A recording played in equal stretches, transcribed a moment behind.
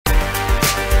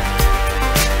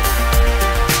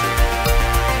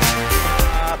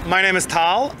My name is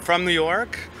Tal from New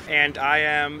York, and I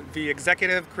am the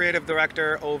Executive Creative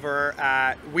Director over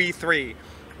at We3,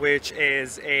 which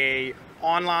is a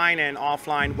online and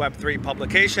offline Web3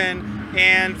 publication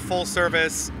and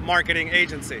full-service marketing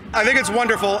agency. I think it's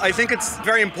wonderful. I think it's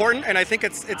very important, and I think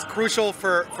it's crucial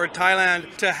for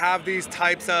Thailand to have these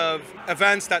types of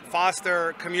events that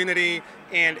foster community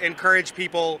and encourage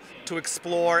people to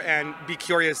explore and be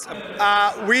curious.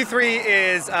 We3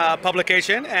 is a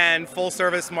publication and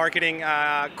full-service marketing,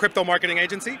 crypto marketing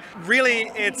agency.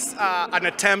 Really, it's an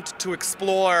attempt to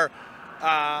explore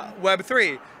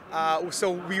Web3.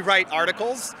 So we write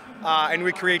articles and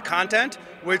we create content,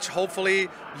 which hopefully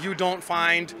you don't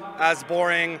find as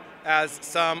boring as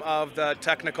some of the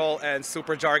technical and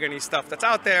super jargony stuff that's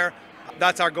out there.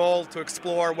 That's our goal, to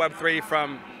explore Web3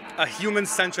 from a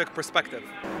human-centric perspective.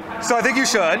 So I think you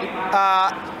should.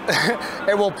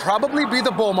 It will probably be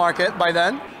the bull market by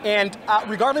then. And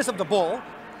regardless of the bull,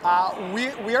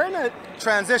 we are in a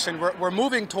transition. We're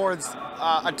moving towards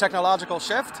a technological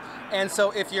shift. And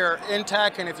so if you're in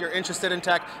tech and if you're interested in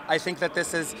tech, I think that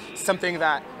this is something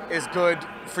that is good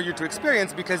for you to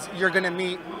experience, because you're going to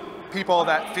meet people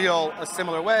that feel a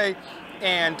similar way.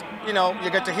 And, you know,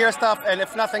 you get to hear stuff. And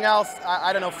if nothing else,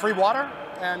 I don't know, free water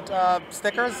and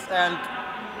stickers. And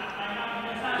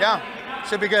yeah,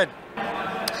 should be good.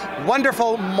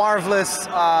 Wonderful, marvelous,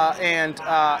 and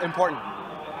important.